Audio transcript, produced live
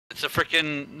It's a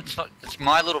freaking. It's not. It's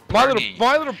My Little Pony.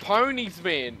 My Little Ponies,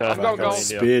 man. I'm going gold.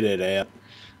 Spit it out.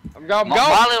 I'm going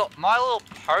gold. My Little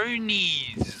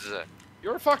Ponies.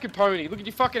 You're a fucking pony. Look at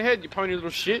your fucking head, you pony little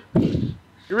shit.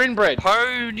 You're inbred.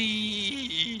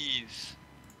 Ponies.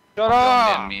 Shut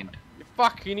up. You're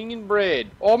fucking inbred.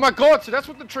 Oh my god, so that's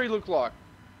what the tree looked like.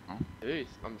 Huh? Jeez,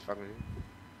 I'm just fucking.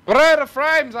 Bread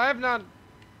frames, I have none.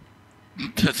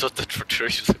 That's what the tree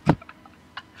looked like.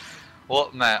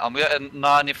 What, mate? I'm getting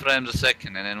 90 frames a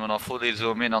second, and then when I fully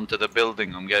zoom in onto the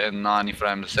building, I'm getting 90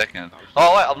 frames a second.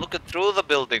 Oh wait, I'm looking through the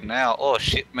building now. Oh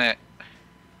shit, mate.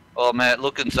 Oh mate,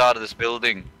 look inside of this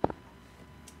building.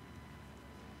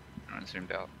 I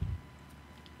zoomed out.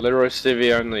 Leroy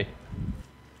CV only.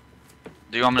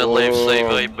 Do you want me to leave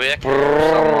CV back? Or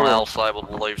someone else able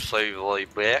to leave CV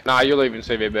back? Nah, you're leaving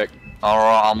CV back.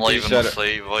 Alright, I'm leaving the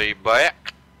CV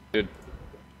back. Good.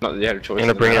 Not that you had a choice. I'm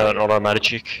gonna bring out an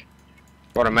automatic.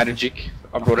 Automatic?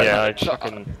 I brought out.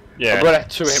 Yeah, I brought out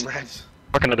 2 MRADs.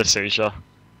 Fucking had a seizure.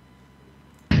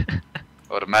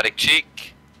 Automatic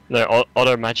chick. No,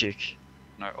 auto magic.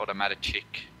 No, automatic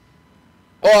chick.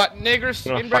 Alright, negress,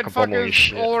 Oh, inbred fucking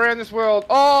fuckers all around this world.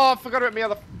 Oh, I forgot about my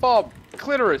other fob.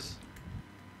 Clitoris.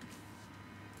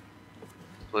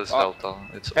 Please Delta.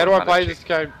 It's how do I play this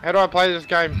game? How do I play this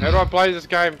game? How do I play this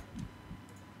game?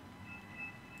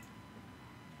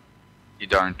 You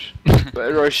don't.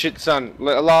 Leroy shit son.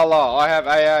 Lala, I have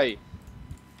AA.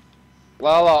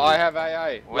 Lala, I have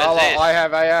AA. Lala, I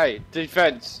have AA.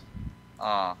 Defense.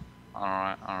 Ah.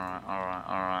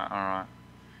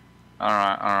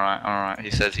 Alright. He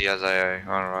says he has AA.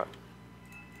 Alright.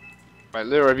 Wait,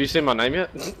 Leroy, have you seen my name yet?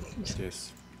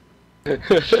 Yes.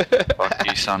 Fuck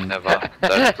you, son, never.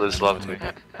 Dad, please love me.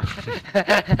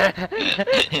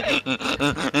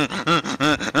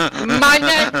 My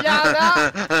name's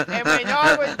Yada, and when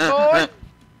I was born,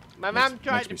 my mum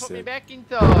tried to put me back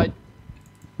inside.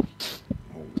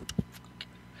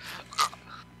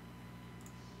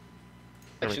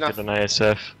 That's enough. Get an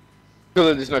ASF. Feel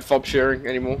that there's no fob sharing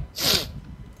anymore.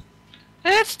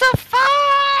 It's the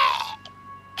fight!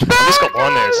 I've just got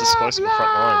one there, it's just close to the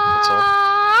front line, that's all.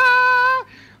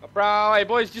 Bro, hey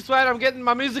boys, just wait, I'm getting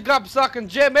my music up so I can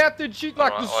jam out and shit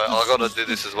like this. I gotta do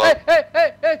this as well.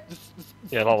 Hey.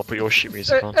 Yeah, Lala, put your shit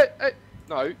music on. Hey.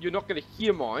 No, you're not gonna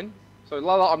hear mine. So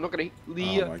Lala, I'm not gonna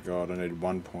hear. Oh my god, I need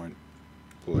 1 point.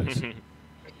 Please.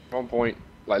 1 point.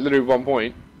 Like literally 1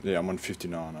 point. Yeah, I'm on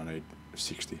 59, I need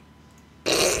 60.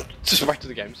 Just wait till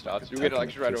the game starts, you'll get it like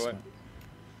straight away.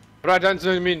 But I don't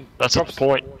zoom in. That's not the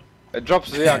point. It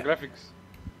drops the graphics.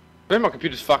 Then my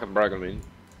computer's fucking broken, I mean.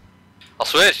 I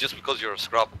swear it's just because you're a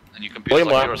scrub and your computer's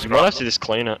like you're a You scrub. might have to just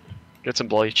clean it. Get some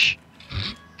bleach.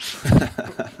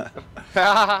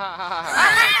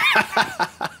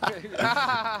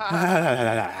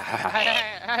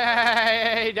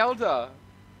 Hey, Delta.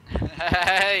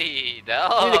 Hey,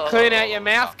 Delta. You need to clean out your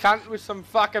mouth, cunt, with some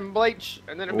fucking bleach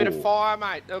and then a bit of fire,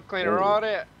 mate. They'll clean it right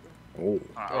out. Oh.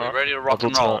 Alright, are we ready to rock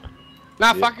and roll?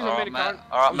 Nah, fuck you, I'm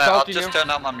Alright, mate, I'll just turn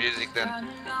up my music then.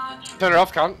 Turn it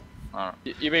off, cunt. Alright.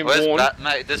 You've been Where's warned.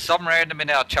 Mate, there's some random in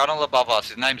our channel above us.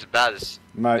 His name's Baz.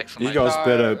 Mate, you guys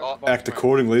better act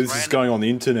accordingly. This is going on the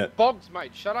internet. Boggs,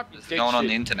 mate, shut up, you This is going on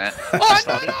the internet. Oh,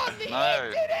 not on the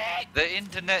internet! The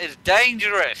internet is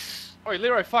dangerous! Oi,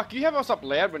 Leroy, fuck, you have us up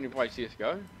loud when you play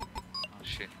CSGO. Oh,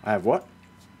 shit. I have what?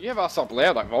 You have us up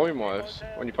loud, like volume-wise,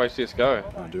 when you play CSGO.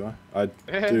 Oh, do I? I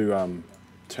do,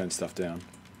 turn stuff down.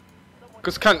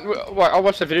 Cause cunt, I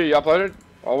watched the video you uploaded.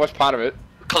 I watched part of it.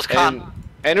 Cause cunt.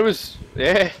 And it was,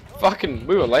 yeah, fucking,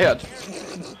 we were loud.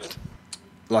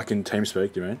 Like in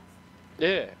TeamSpeak, you mean?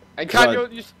 Yeah. And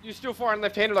cunt, you're still firing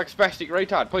left-handed like a spastic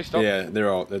retard. Please stop. Yeah, they're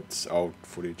old. That's old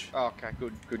footage. Oh, okay,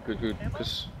 good.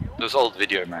 Cause It was old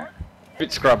video, mate.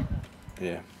 bit scrub.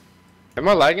 Yeah. Am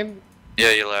I lagging?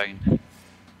 Yeah, you're lagging.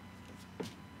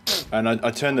 And I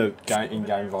turned the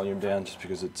in-game volume down just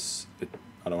because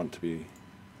I don't want it to be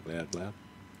loud.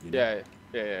 You know?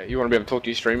 Yeah. You want to be able to talk to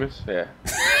your streamers? Yeah.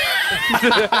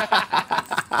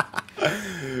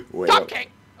 Well, Top kick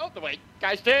of the week,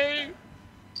 guys. Team.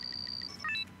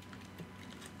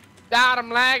 God,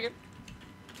 I'm lagging.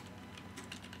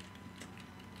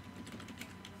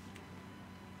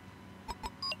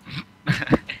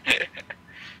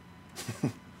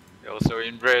 You're also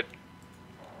inbred.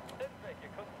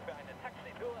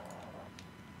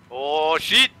 Oh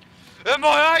shit!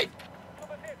 MI8!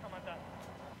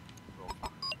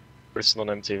 Bristol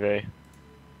on MTV.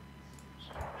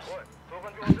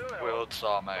 World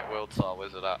Star, mate. World Star,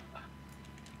 where's it at?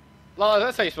 Lala,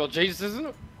 that's how you spell Jesus, isn't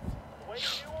it?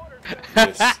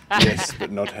 yes,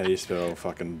 but not how you spell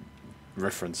fucking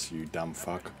reference, you dumb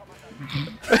fuck.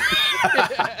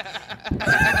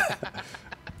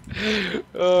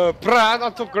 Brad,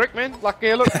 I'm top Greek, man.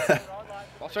 Lucky, look.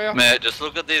 I'll show you. Mate, just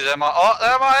look at these MI.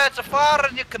 Oh, MI, it's a fire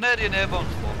and your Canadian airborne.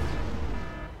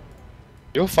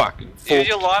 You're fucking Use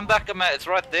your linebacker, mate. It's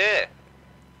right there.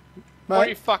 Why don't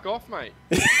you fuck off, mate?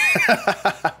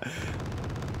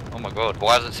 Oh my god,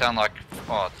 why does it sound like...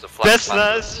 Oh, it's a flat. That's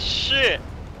nice shit!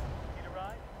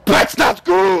 That's not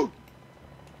good!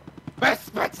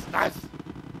 That's nice!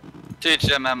 Teach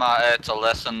them MI, it's a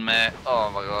lesson, mate.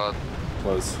 Oh my god.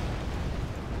 Was.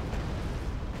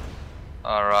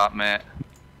 Alright, mate.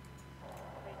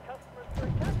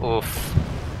 Oof.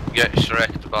 Get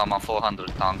shreked by my 400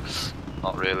 tanks.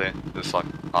 Not really, it's like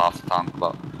half a tank,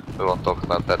 but we won't talk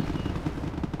about that.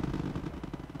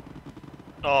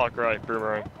 Oh, great,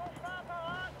 boomerang.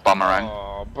 Boomerang.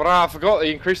 Oh, but I forgot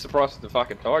they increased the price of the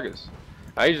fucking Tigers.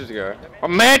 Ages ago.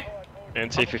 I'm mad!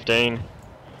 NT-15.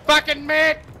 Fucking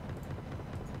mad!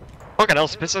 Fucking hell,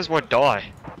 Spitzers won't die.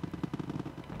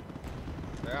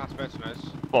 They are Spitzers.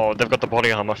 Oh, they've got the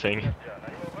body armor thing.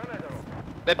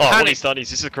 They're Oh, what panicked. he's done is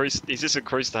this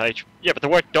increase the H. Yeah, but they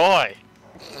won't die.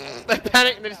 They're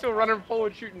panicked and they're still running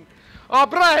forward shooting. Oh,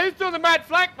 bro, who's doing the mad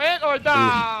flank, man? Oh,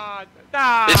 da.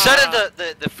 Instead of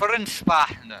the fern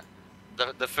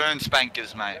the fern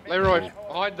spankers, mate. Leroy,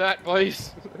 hide that,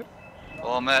 please.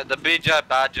 Oh, mate, the BJ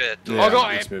Badger. Yeah, I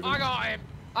got it's him. moving. I got him.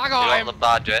 I You got got him. the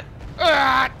Badger.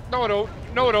 Ah, no, I don't.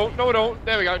 No, I don't. No, I don't.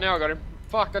 There we go. Now I got him.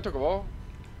 Fuck, that took a while.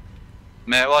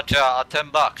 Mate, watch out, at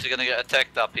 $10 you're gonna get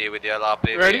attacked up here with the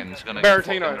LRPV Ready? and it's gonna get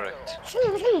fucking Baratino. wrecked.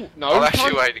 No, I'm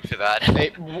actually time- waiting for that.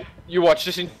 Hey, you watch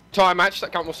this entire match.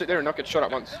 That cunt will sit there and not get shot at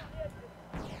once.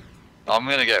 I'm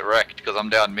gonna get wrecked because I'm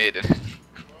down mid.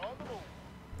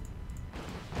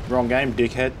 Wrong game,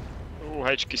 dickhead. Ooh,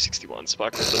 HQ-61,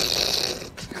 Spark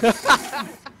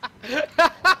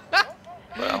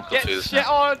Well, I'm Get confused shit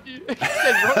now. on. You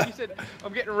said wrong. You said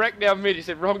I'm getting wrecked down mid. You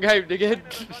said wrong game, dickhead.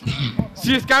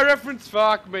 CSGO reference.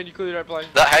 Fuck, man. You clearly don't play.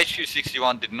 That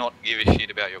HQ-61 did not give a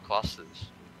shit about your clusters.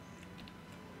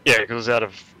 Yeah, because it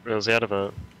was out of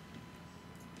a...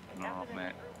 Oh,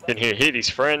 mate. Didn't hit his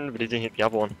friend, but he didn't hit the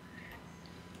other one.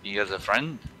 You guys a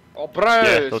friend? Oh, bro.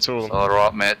 Yeah, that's all.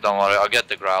 Alright, mate, don't worry. I'll get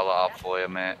the growler up for you,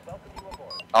 mate.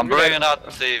 I'm We're bringing gonna- out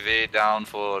the CV down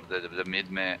for the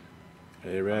mid, mate.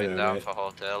 Hey, Mid right, down right. for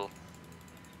hotel.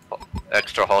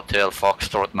 Extra hotel,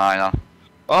 Foxtrot 9er.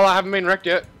 Well, I haven't been wrecked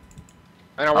yet,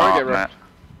 and I won't Oh, get wrecked.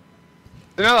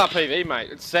 It's an LRPV, mate.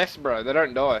 It's SAS, bro. They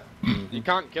don't die. You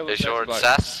can't kill You a sure SAS it's bloke.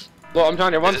 SAS? Look, I'm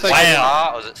telling you, once Is they it get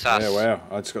SAR or is it SAS? Yeah, wow.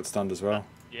 I just got stunned as well.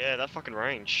 Yeah, that fucking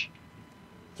range.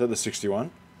 Is that the 61?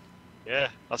 Yeah,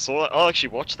 I saw it. I actually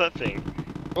watched that thing.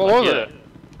 what was Yeah.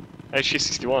 it?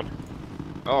 HQ-61.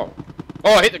 Oh,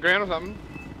 I hit the ground or something.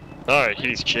 No, it hit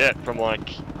his jet from like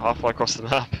halfway across the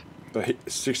map. The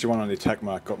 61 on the attack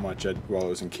mark got my jet while it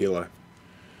was in kilo.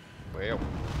 Well,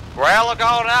 Growler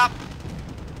going up!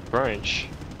 Range.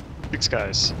 6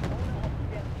 guys.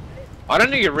 I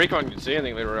don't think your recon can see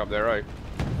anything later up there, right?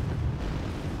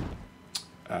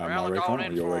 My Growler recon going or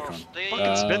in your for recon? Steve. Fucking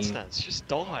Spetsnaz, just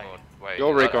die. God, wait,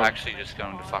 Your is that recon. actually just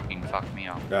going to fucking fuck me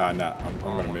up. Ah, nah, I'm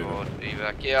Oh gonna my move god, it.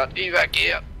 evac out,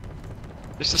 evac out!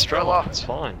 Just a Strela, it's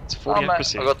fine. It's 40 Oh, mate,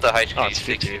 accuracy. I got the HQ Oh, it's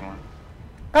 50. 61.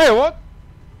 Hey, what?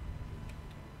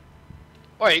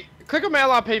 Wait, click on my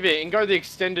LRPV and go to the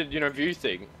extended, view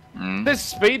thing. Mm. There's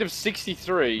speed of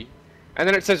 63, and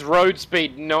then it says road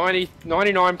speed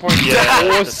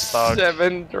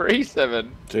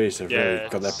 99.4737. Jeez, they've Yeah, really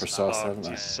got that it's precise, fucked. haven't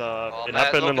they? It's, Oh, it man,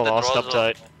 happened in look the at the last draws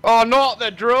update. Oh, not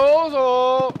the draws,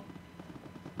 or...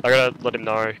 I gotta let him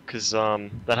know, because that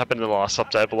happened in the last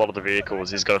update, but a lot of the vehicles,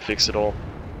 he's gotta fix it all.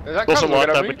 Is that It wasn't coming like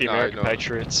at that me? with the No, American no.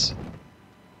 Patriots.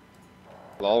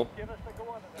 Lol.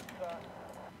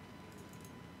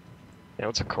 Yeah,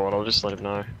 what's a call? I'll just let him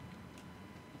know.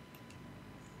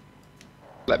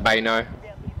 Let Bay know.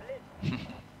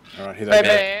 Alright, here they go.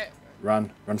 Bay.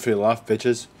 Run for your life,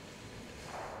 bitches.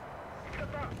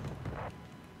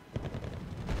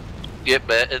 Get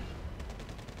betted.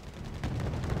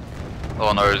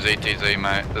 Oh no, ZTZ,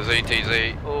 mate. The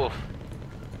ZTZ. Oh.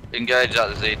 Engage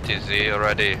that ZTZ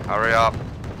already. Hurry up.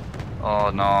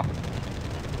 Oh no.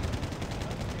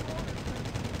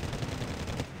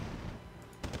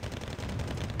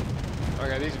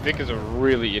 Okay, these Vickers are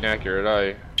really inaccurate,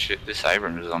 eh? Shit, this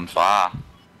Abrams is on fire.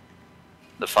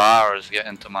 The fire is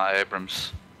getting to my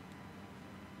Abrams.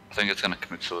 I think it's gonna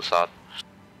commit suicide.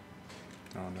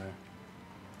 Oh no.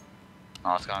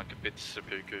 No, it's gonna commit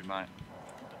seppuku, mate.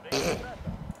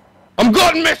 I'm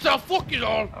gotten myself, fuck you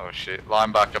all! Oh shit,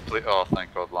 linebacker, please. Oh,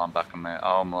 thank God, linebacker, mate.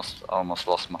 I almost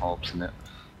lost my hopes in it.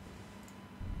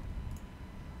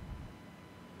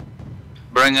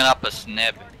 bringing up a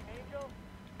snib.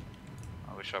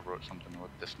 I wish I brought something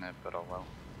with the snib, but oh well.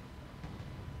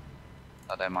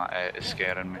 That MI8 is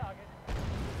scaring me.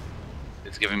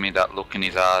 It's giving me that look in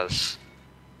his eyes.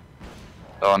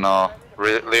 Oh no,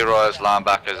 Leroy's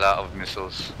linebacker's out of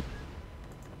missiles.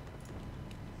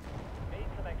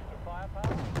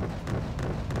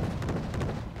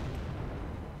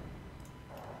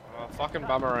 Oh, fucking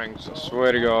boomerangs, I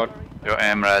swear to God. Your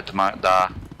AMRAD might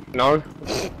die. No.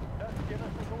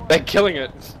 They're killing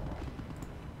it.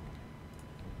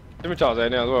 Scimitar's there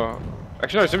now as well.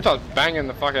 Actually no, Scimitar's banging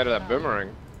the fuck out of that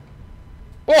boomerang.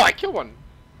 Oh, I killed one!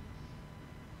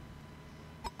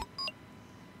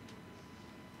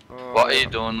 Oh, What are you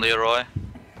doing, Leroy?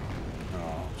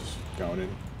 Oh, just going in.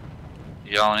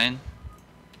 You going in?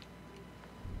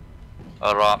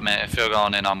 Alright mate, if you're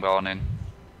going in, I'm going in.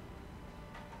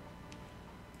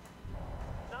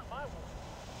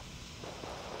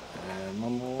 And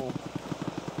one more.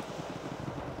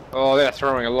 Oh, they're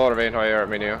throwing a lot of anti-air at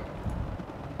me now.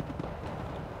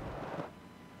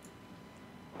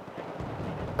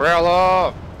 Rail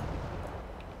off!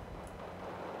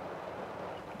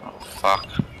 Oh fuck.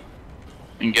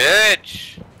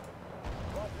 Engage!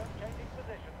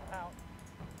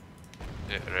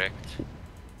 Get wrecked.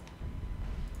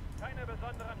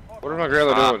 What is my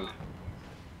gorilla doing?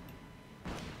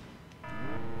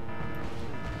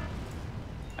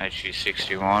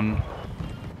 HG61.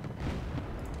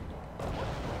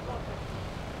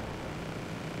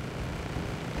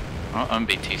 Oh,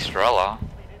 MBT Strela.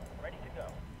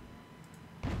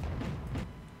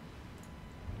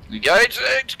 Engage!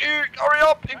 Execute! Hurry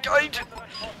up! Engage!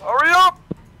 Hurry up!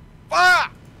 Fire!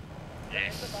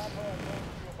 Yes!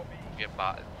 Get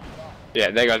battered.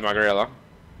 Yeah, there goes my gorilla.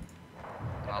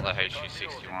 Another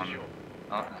HG61.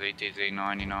 Oh,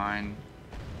 ZTZ99.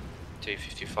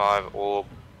 T55 orb.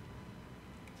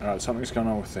 Alright, something's going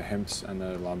on with the Hemps and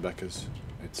the linebackers.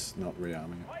 It's not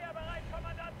rearming it.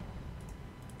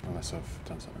 Unless I've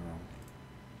done something wrong.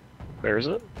 Where is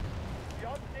it?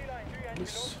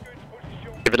 This.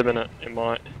 Give it a minute, it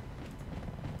might.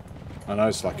 I know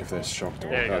it's like if they're shocked or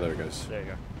There you oh, go. there it goes. There you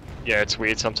go. Yeah, it's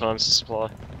weird sometimes to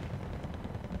supply.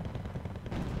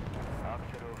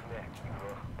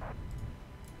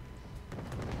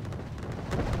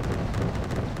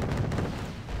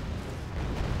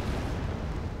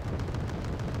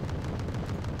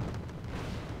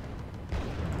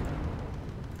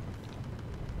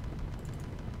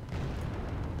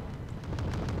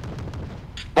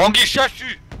 Bongi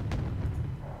Shashu!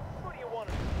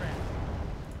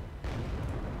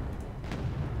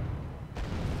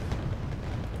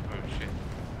 Oh shit,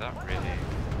 is that really?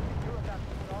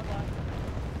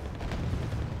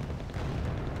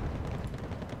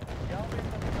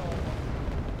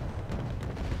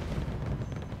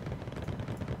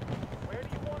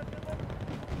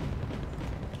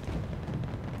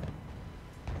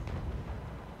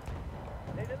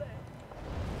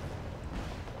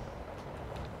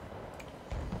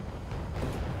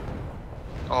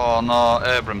 Oh no,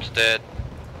 Abram's dead.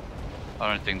 I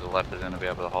don't think the leopard's gonna be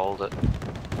able to hold it.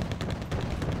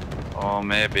 Oh,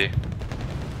 maybe.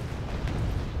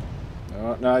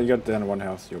 No, you got down to 1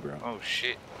 health, you'll be right. Oh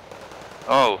shit.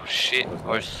 Oh shit,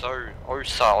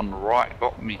 Osa on the right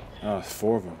got me. Oh,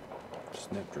 4 of them.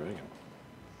 Snapdragon.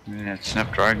 Yeah, it's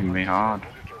Snapdragon me hard.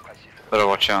 Better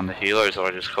watch out on the healers that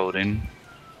I just called in.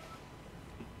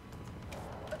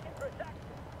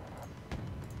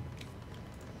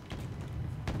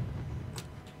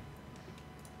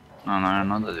 Oh no,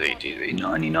 another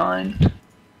ZTV99.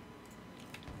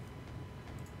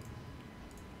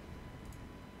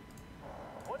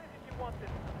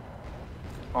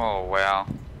 Oh wow.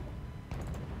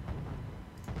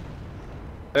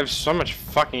 They have so much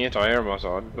fucking anti-air on my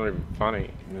side, it's not even funny.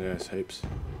 Yeah, it's heaps.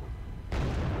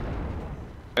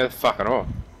 They're fucking off.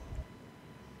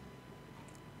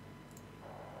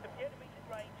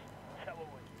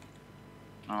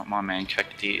 Oh, my man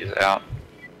Cacti is out.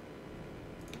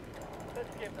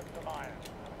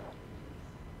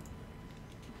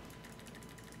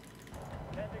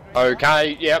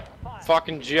 Okay, yep.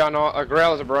 Fucking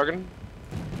growlers are broken.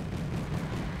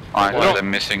 I They're know not- they're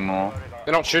missing more.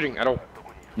 They're not shooting at all.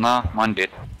 Nah, mine did.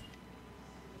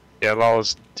 Yeah,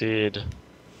 Lala's did.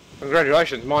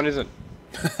 Congratulations, mine isn't.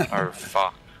 Oh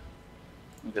fuck.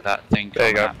 Look at that thing There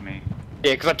you coming go. at me.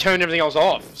 Yeah, because I turned everything else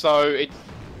off, so it's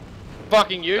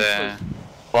fucking useless. There.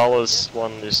 Lala's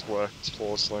one just worked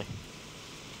flawlessly.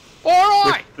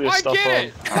 Alright! With this I stuff get on.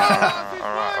 it! Lala's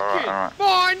is working! Alright.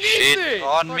 Mine Shit isn't!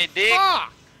 on Like, me dick.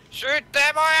 fuck. Shoot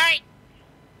them, I ain't!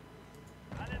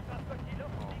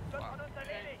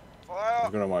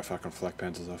 I've got all my fucking flak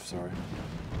panzers off, sorry.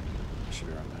 Should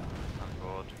be around now. Oh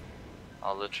god.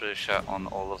 I literally shot on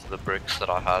all of the bricks that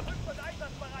I had.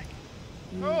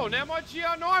 Oh, now my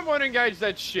GR9 won't engage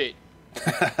that shit.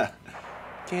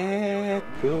 Get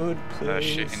good, please.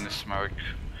 Shit in the smoke.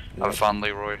 Yep. Have fun,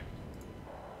 Leroy.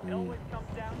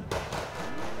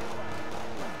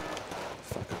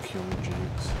 Fucking killing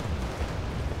jigs.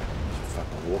 Just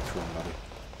fucking walk through them, buddy.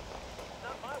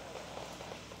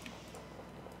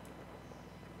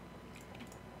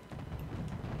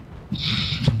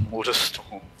 What a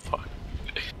storm, fuck.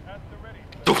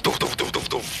 Doof doof doof doof doof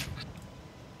doof.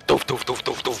 Doof doof doof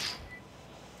doof doof.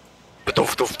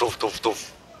 Doof doof doof doof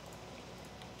doof.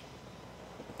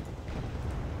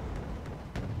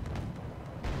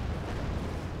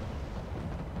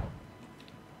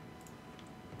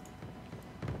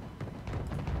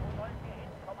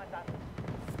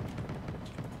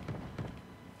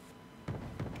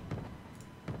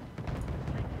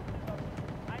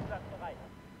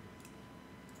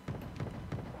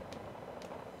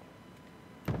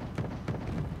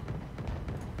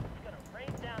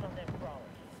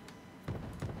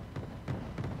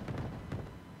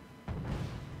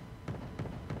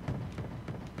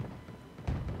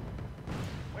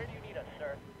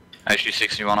 HG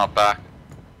 61 up back.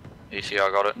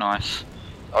 ECR got it, nice.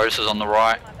 Otis is on the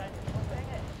right.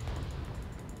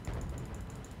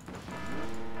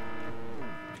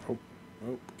 Oh,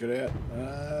 oh, get out.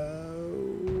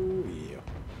 Oh, yeah.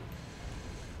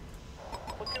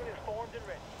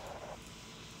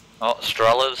 Oh,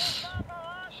 Strella's.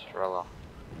 Strella.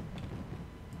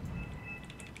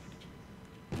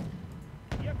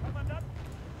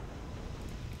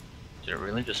 Did it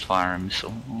really just fire a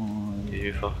missile? Oh,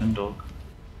 you fucking dog.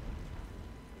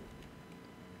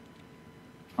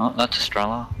 Oh, that's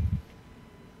Estrella.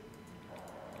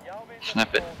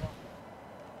 Snap it.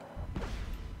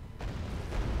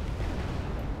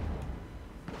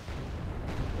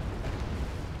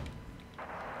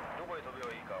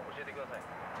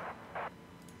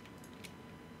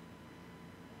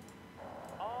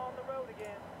 On the road again.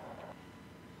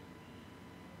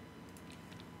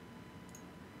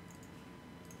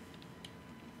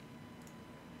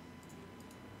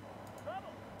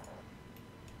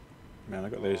 Man, I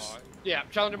got these. Yeah,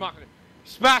 challenger market.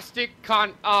 Spastic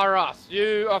cunt are us.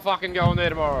 You are fucking going there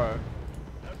tomorrow.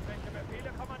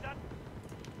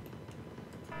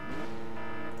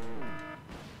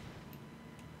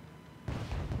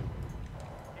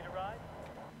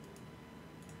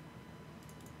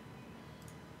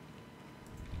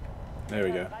 There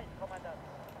we go.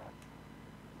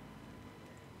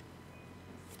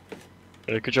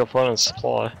 Yeah, good job finding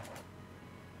supply.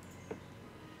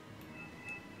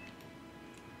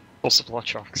 Or supply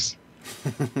trucks.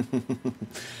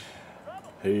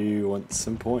 Who wants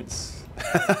some points?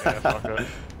 Yeah, fuck it. I'm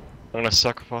gonna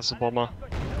sacrifice a bomber.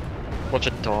 Watch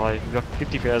it die. We've got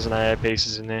 50,000 AA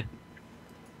pieces in there.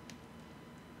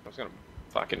 I was gonna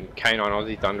fucking K9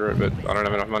 Aussie thunder it, but I don't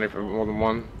have enough money for more than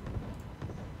one.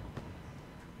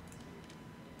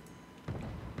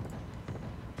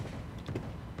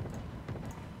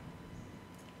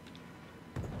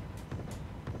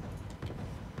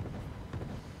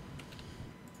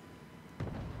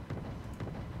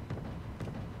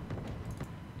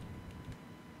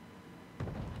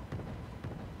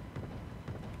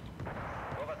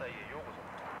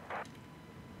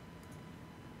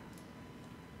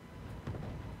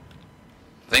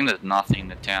 I think there's nothing in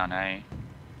the town, eh?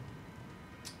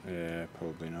 Yeah,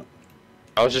 probably not.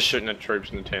 I was just shooting at troops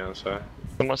in the town, so.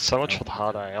 So much for the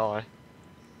hard AI.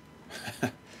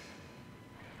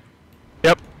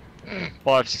 Yep.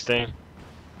 516.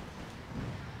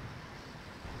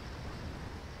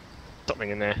 Something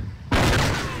in there.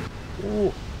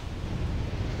 Ooh.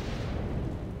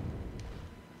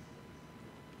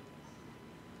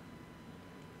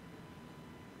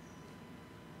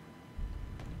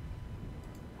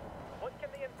 What can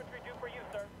the infantry do for you,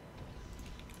 sir?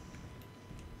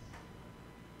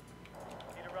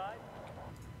 Need a ride?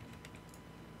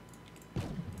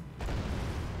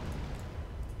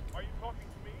 Are you talking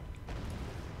to me?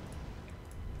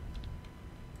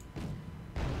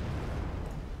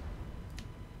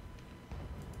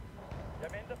 Jeg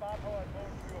venter bare på, at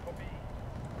nogen flyver forbi.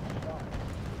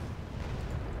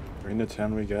 Into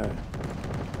town we go.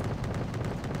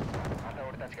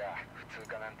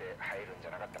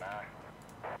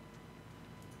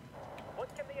 What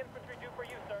can the infantry do for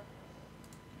you, sir?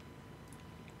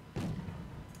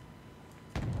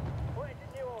 Point in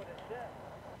your orders, sir.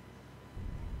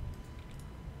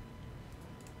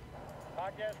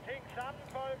 Pak jeres ting sammen,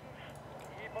 folkens.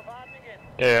 I er på farten igen.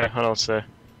 Yeah, I know what's there.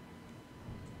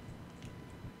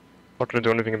 Not gonna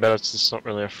do anything about it, it's just not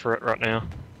really a threat right now.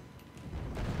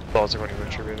 Oh, I've got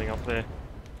infantry moving up there.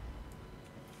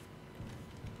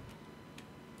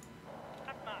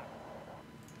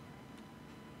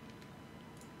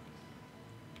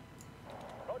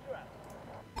 Roger out.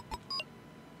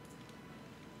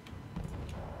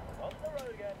 On the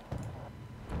road again.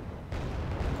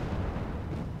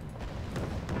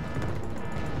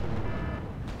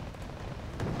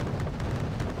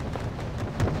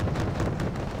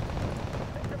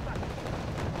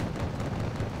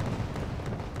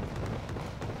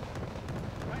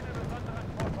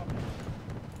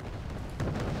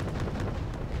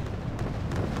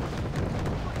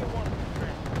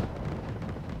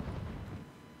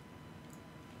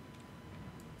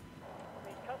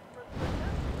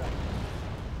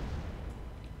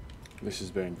 This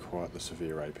has been quite the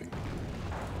severe raping.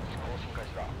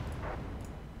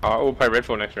 Oh, we'll play red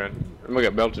for next round. And we'll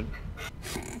get belted.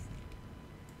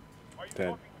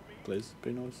 Dad, please,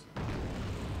 be nice.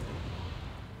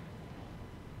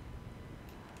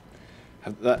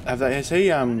 Has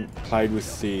he played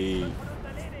with the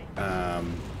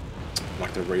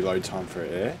like the reload time for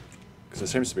air? Because it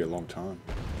seems to be a long time.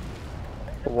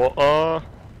 What?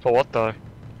 For what though?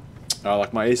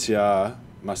 Like my ECR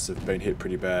must have been hit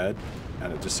pretty bad,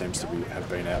 and it just seems to have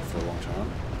been out for a long time.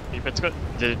 Yeah, but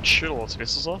did it shoot lots of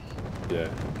missiles off? Yeah.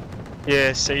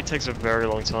 Yeah, see, it takes a very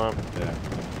long time. Yeah.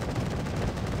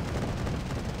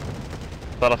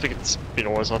 But I think it's been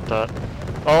always like that.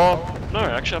 Oh, no,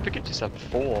 actually I think it just had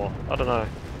 4. I don't know.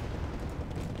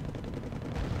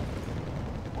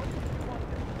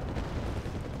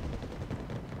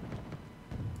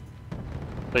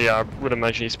 But yeah, I would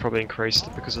imagine he's probably increased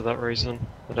it because of that reason.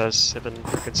 It has 7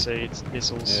 freaking seeds,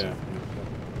 missiles. Yeah.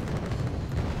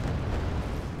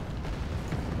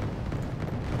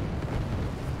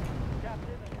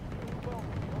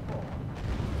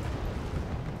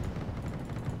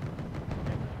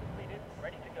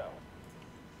 Ready to go.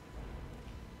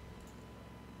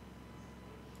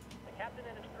 The captain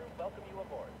and his crew welcome you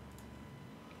aboard.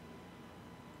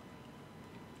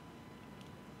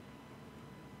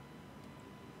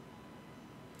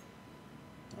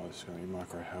 Oh, this is going to be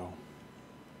micro hell.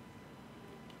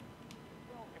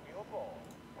 Welcome you aboard.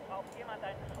 Braucht jemand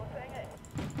einen Schutzengel?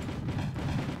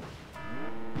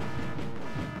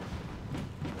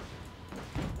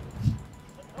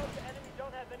 Let's hope the enemy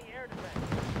don't have any air defense.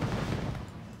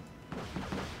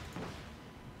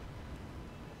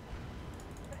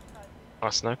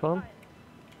 Nice sniper.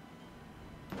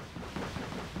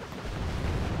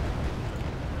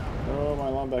 Oh, my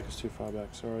linebacker's too far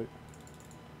back, sorry.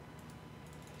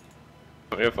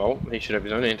 Not your fault. He should have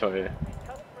his own anti-air.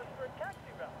 Customers for a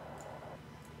taxi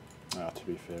route. To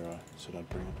be fair, I said I'd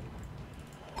bring it.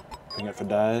 Bring it for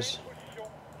days.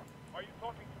 Are you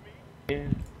talking to me? Yeah.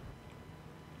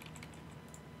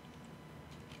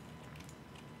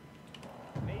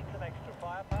 Need some extra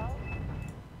firepower?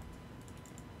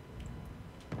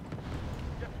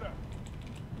 Yes, sir.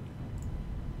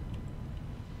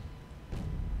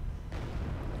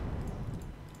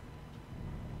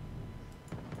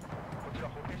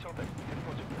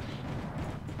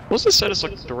 What's it said it's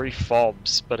like 3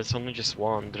 fobs, but it's only just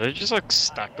 1? Did I just like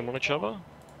stack them on each other?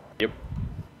 Yep.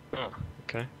 Oh,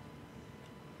 okay.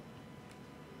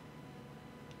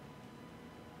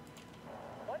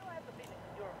 Why do I have the feeling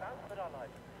you're about to put our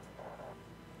lives?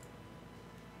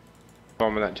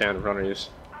 Bomb in that town in front of you. Who's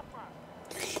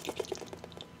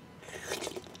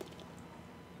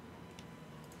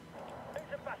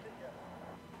a passenger?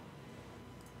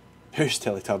 Who's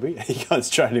Teletubby? You guys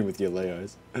training with your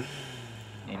Leos.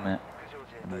 Hey, mate.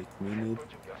 Make me need.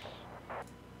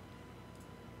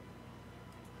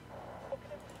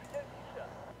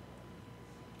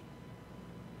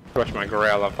 Watch my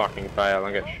growler fucking fail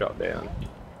and get shot down.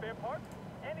 Spare parts?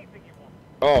 Anything you want.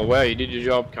 Oh wow, you did your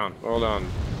job, cunt. Well done.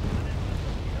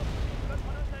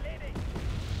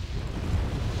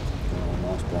 Oh,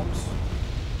 nice bombs.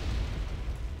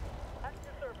 At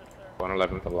your service, sir.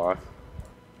 111 for life.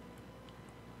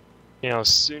 Now, as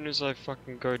soon as I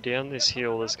fucking go down this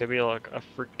hill, there's gonna be like a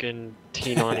freaking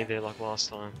T90 there like last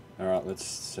time. Alright, let's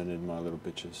send in my little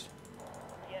bitches.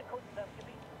 Yeah, coach, that could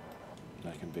be.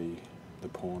 They can be the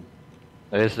pawn.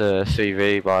 There's the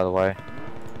CV, by the way.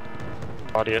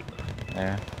 Idiot.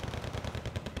 Yeah.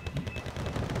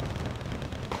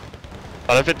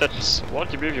 I don't think that's...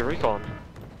 What? You moved your recon?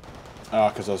 Oh,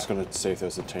 because I was going to see if there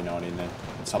was a T90 in there.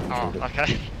 And something Oh, killed it.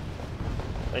 okay.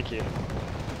 Thank you.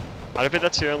 I don't think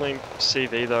that's the only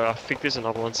CV though, I think there's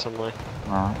another one somewhere.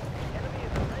 Alright.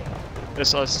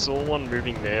 Yes, I saw one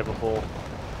moving there before.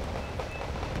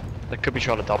 They could be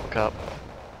trying to double cap.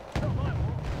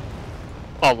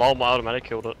 Oh lol, my automatic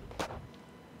killed it.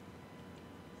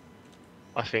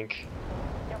 I think.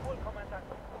 Jawohl, Kommandant.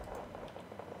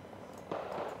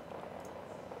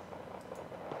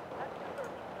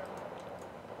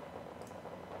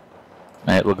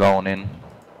 Mate, we're going in.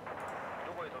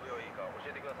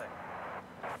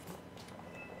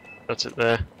 That's it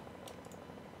there.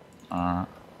 Alright.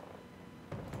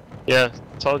 Yeah,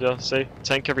 told ya. See,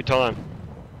 tank every time.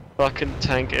 Fucking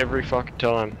tank every fucking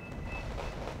time.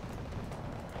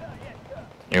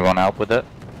 You want help with it?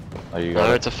 Or you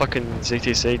No, it's a fucking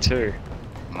ZTC too.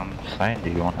 I'm saying, do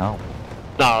you want help?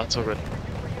 Nah, it's all good.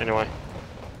 Anyway.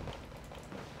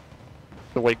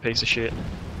 The weak piece of shit.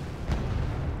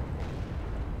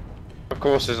 Of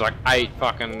course, there's like 8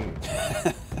 fucking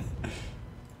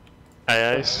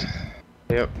AAs.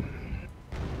 Yep.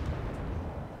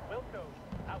 Wilco,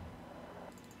 out.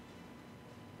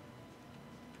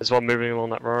 There's one moving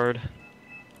along that road.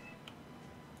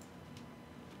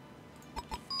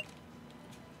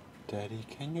 Daddy,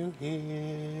 can you hear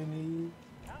me?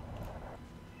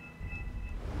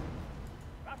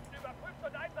 Waffen überprüft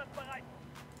und einsatzbereit.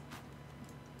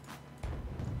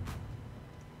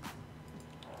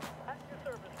 At your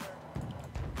service, sir.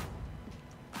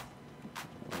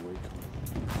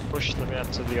 Push them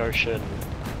out to the ocean.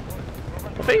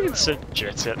 Have they even sent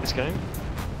jets out this game?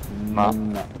 Nah.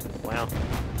 No. Wow.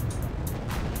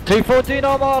 T14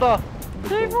 Armada!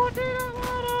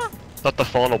 Not the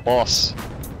final boss.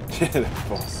 Yeah, the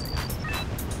boss.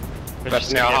 Which That's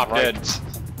is now gonna half get dead. raped.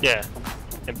 Yeah.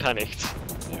 And panicked.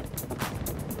 Yep.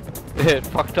 It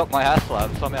fucked up my ass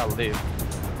lab, somehow lived.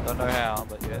 Don't know how,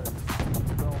 but yeah.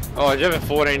 Oh, did you have a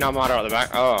 14 Armada at the back?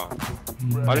 Oh.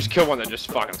 I just killed one that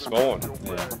just fucking spawned.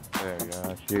 Yeah. There you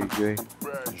go, GG.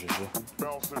 GG.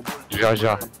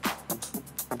 Jaja.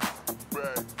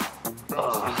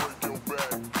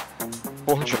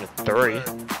 403?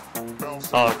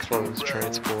 Oh, closed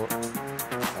transport.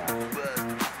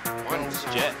 One's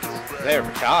jets. They're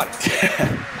retarded.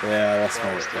 Yeah, that's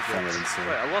my friend didn't see.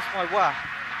 Wait, I lost my whack.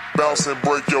 Bounce and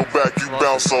break your back, you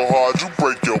bounce so hard, you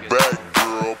break your back.